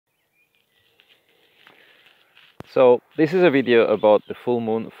So this is a video about the full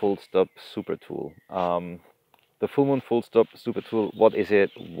moon full stop super tool. The full moon full stop super tool, what is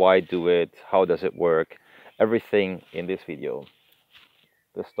it, why do it, how does it work, everything in this video.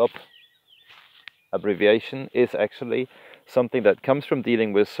 The STOP abbreviation is actually something that comes from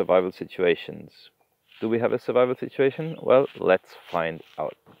dealing with survival situations. Do we have a survival situation? Well, let's find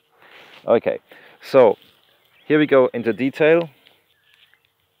out. Okay, so here we go into detail.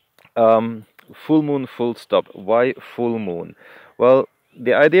 Full moon full stop. Why full moon? Well,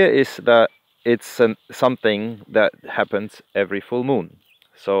 the idea is that it's something that happens every full moon.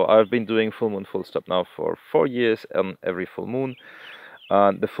 So I've been doing full moon full stop now for 4 years on every full moon.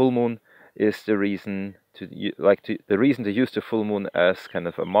 The full moon is the reason the reason to use the full moon as kind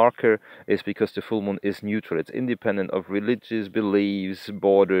of a marker is because the full moon is neutral. It's independent of religious beliefs,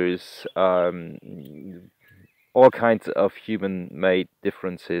 borders, all kinds of human-made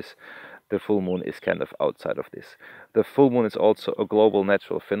differences. The full moon is kind of outside of this. The full moon is also a global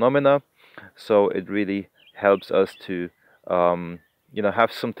natural phenomena, so it really helps us to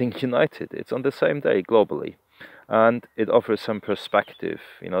have something united. It's on the same day globally, and it offers some perspective.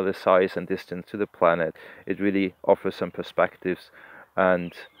 The size and distance to the planet. It really offers some perspectives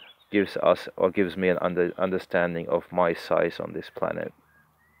and gives me an understanding of my size on this planet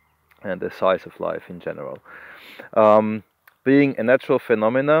and the size of life in general. Being a natural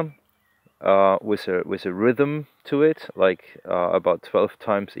phenomena with a rhythm to it, like about 12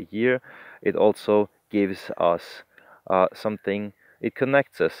 times a year, it also gives us something. It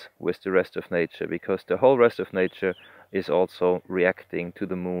connects us with the rest of nature, because the whole rest of nature is also reacting to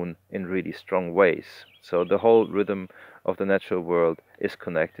the moon in really strong ways. So the whole rhythm of the natural world is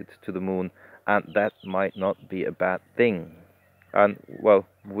connected to the moon, and that might not be a bad thing. And well,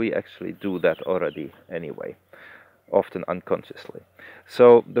 we actually do that already anyway, often unconsciously.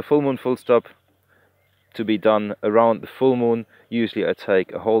 So the full moon full stop to be done around the full moon. Usually I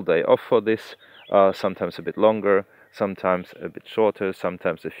take a whole day off for this, sometimes a bit longer, sometimes a bit shorter,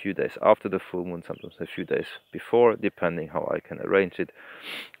 sometimes a few days after the full moon, sometimes a few days before, depending how I can arrange it.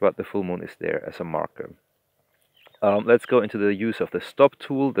 But the full moon is there as a marker. Let's go into the use of the STOP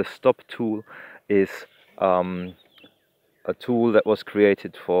tool. The STOP tool is a tool that was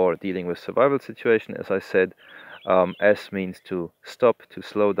created for dealing with survival situation, as I said. S means to stop, to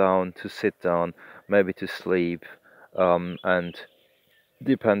slow down, to sit down, maybe to sleep, and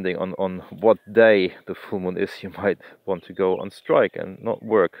depending on what day the full moon is, you might want to go on strike and not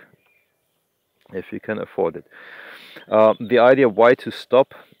work if you can afford it. The idea why to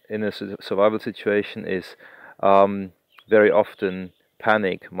stop in a survival situation is very often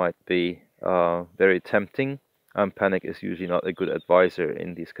panic might be very tempting. And panic is usually not a good advisor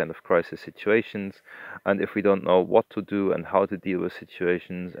in these kind of crisis situations. And if we don't know what to do and how to deal with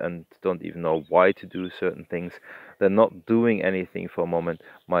situations and don't even know why to do certain things, then not doing anything for a moment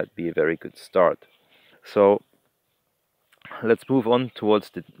might be a very good start. So let's move on towards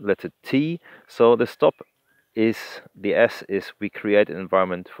the letter T. So the STOP is, the S is, we create an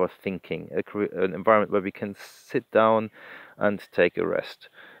environment for thinking, an environment where we can sit down and take a rest.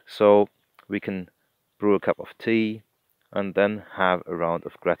 So we can brew a cup of tea, and then have a round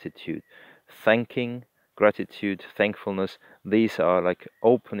of gratitude. Thanking, gratitude, thankfulness, these are like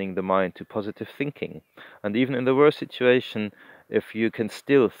opening the mind to positive thinking. And even in the worst situation, if you can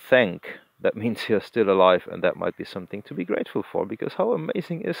still thank, that means you're still alive, and that might be something to be grateful for, because how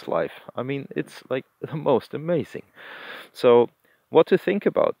amazing is life? I mean, it's like the most amazing. So, what to think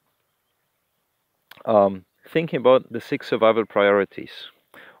about? Thinking about the 6 survival priorities.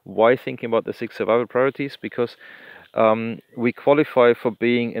 Why thinking about the 6 survival priorities? Because we qualify for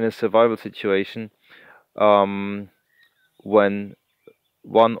being in a survival situation when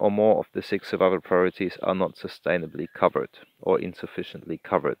one or more of the 6 survival priorities are not sustainably covered or insufficiently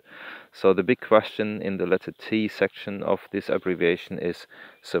covered. So the big question in the letter T section of this abbreviation is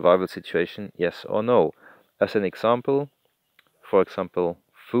survival situation, yes or no. As an example, for example,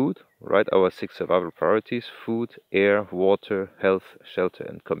 food, right? Our 6 survival priorities: food, air, water, health, shelter,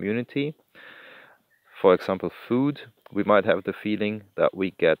 and community. For example, food, we might have the feeling that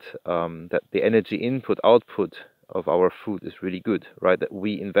we get that the energy input output of our food is really good, right? That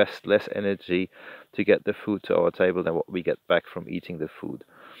we invest less energy to get the food to our table than what we get back from eating the food.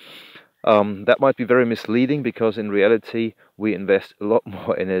 That might be very misleading, because in reality we invest a lot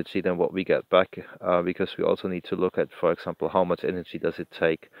more energy than what we get back, because we also need to look at, for example, how much energy does it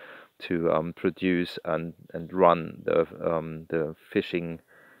take to produce and run the fishing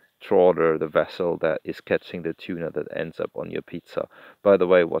trawler, the vessel that is catching the tuna that ends up on your pizza. By the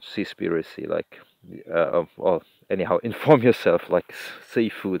way, watch Seaspiracy, like anyhow, inform yourself. Like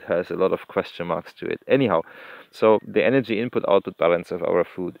seafood has a lot of question marks to it. Anyhow, so the energy input-output balance of our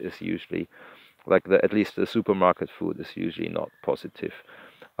food is usually, like at least the supermarket food is usually not positive.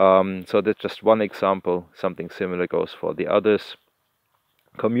 So that's just one example. Something similar goes for the others.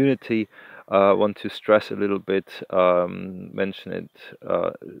 Community, want to stress a little bit, mention it,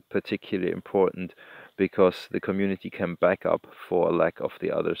 particularly important because the community can back up for a lack of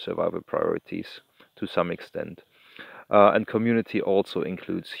the other survival priorities to some extent. And community also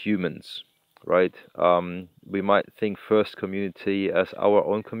includes humans, right? We might think first community as our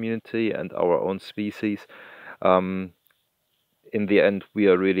own community and our own species. Um, in the end, we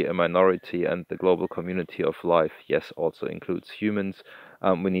are really a minority, and the global community of life, yes, also includes humans.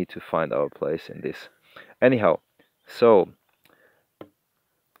 We need to find our place in this. Anyhow, so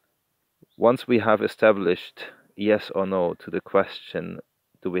once we have established yes or no to the question,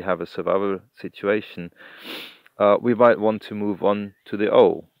 do we have a survival situation, we might want to move on to the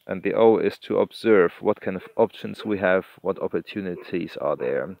O. And the O is to observe what kind of options we have, what opportunities are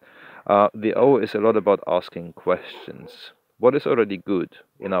there. The O is a lot about asking questions. What is already good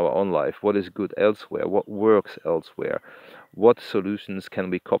in our own life? What is good elsewhere? What works elsewhere? What solutions can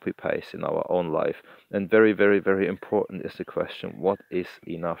we copy paste in our own life? And very, very, very important is the question, what is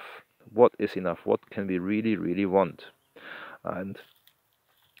enough? What is enough? What can we really, really want? And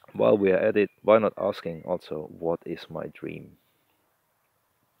while we are at it, why not asking also, what is my dream?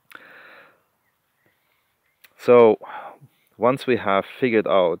 So, once we have figured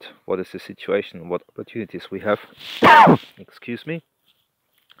out what is the situation, what opportunities we have, excuse me,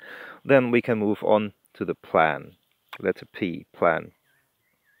 then we can move on to the plan. Letter P, plan.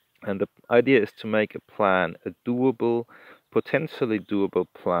 And the idea is to make a plan, a doable, potentially doable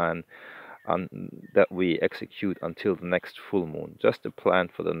plan that we execute until the next full moon, just a plan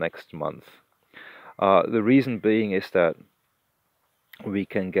for the next month. The reason being is that we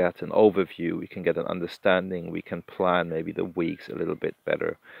can get an overview, we can get an understanding, we can plan maybe the weeks a little bit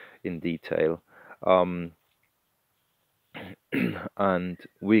better in detail. And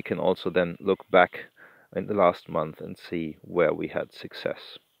we can also then look back in the last month and see where we had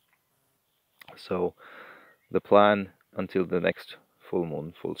success. So the plan until the next full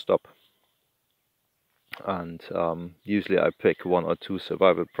moon, full stop. And usually I pick one or two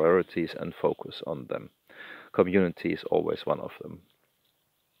survival priorities and focus on them. Community is always one of them.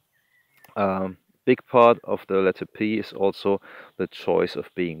 Big part of the letter P is also the choice of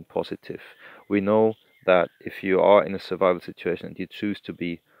being positive. We know that if you are in a survival situation and you choose to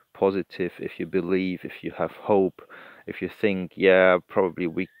be positive, if you believe, if you have hope, if you think, yeah, probably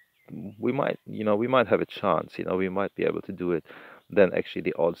we might, we might have a chance, we might be able to do it, then actually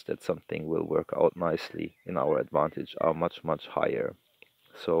the odds that something will work out nicely in our advantage are much, much higher.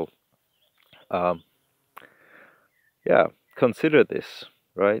 So, yeah, consider this,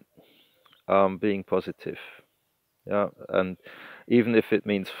 right? Being positive. Yeah, and even if it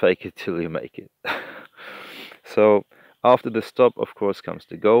means fake it till you make it. So after the stop, of course, comes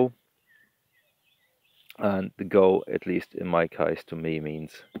the go. And the go, at least in my case, to me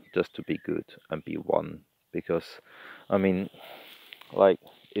means just to be good and be one. Because, I mean, like,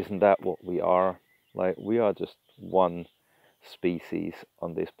 isn't that what we are? Like, we are just one species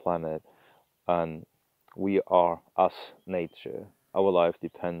on this planet, and we are us, nature. Our life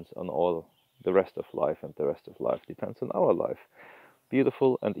depends on all the rest of life, and the rest of life depends on our life.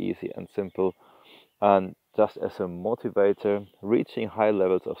 Beautiful and easy and simple. And just as a motivator, reaching high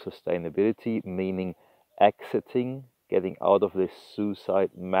levels of sustainability, meaning exiting, getting out of this suicide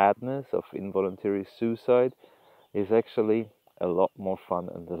madness of involuntary suicide, is actually a lot more fun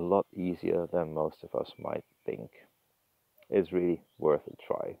and a lot easier than most of us might think. It's really worth a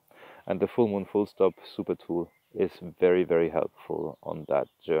try. And the Full Moon Full Stop super tool is very, very helpful on that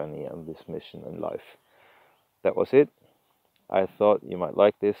journey and this mission in life. That was it. I thought you might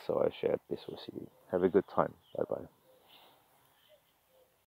like this, so I shared this with you. Have a good time. Bye bye.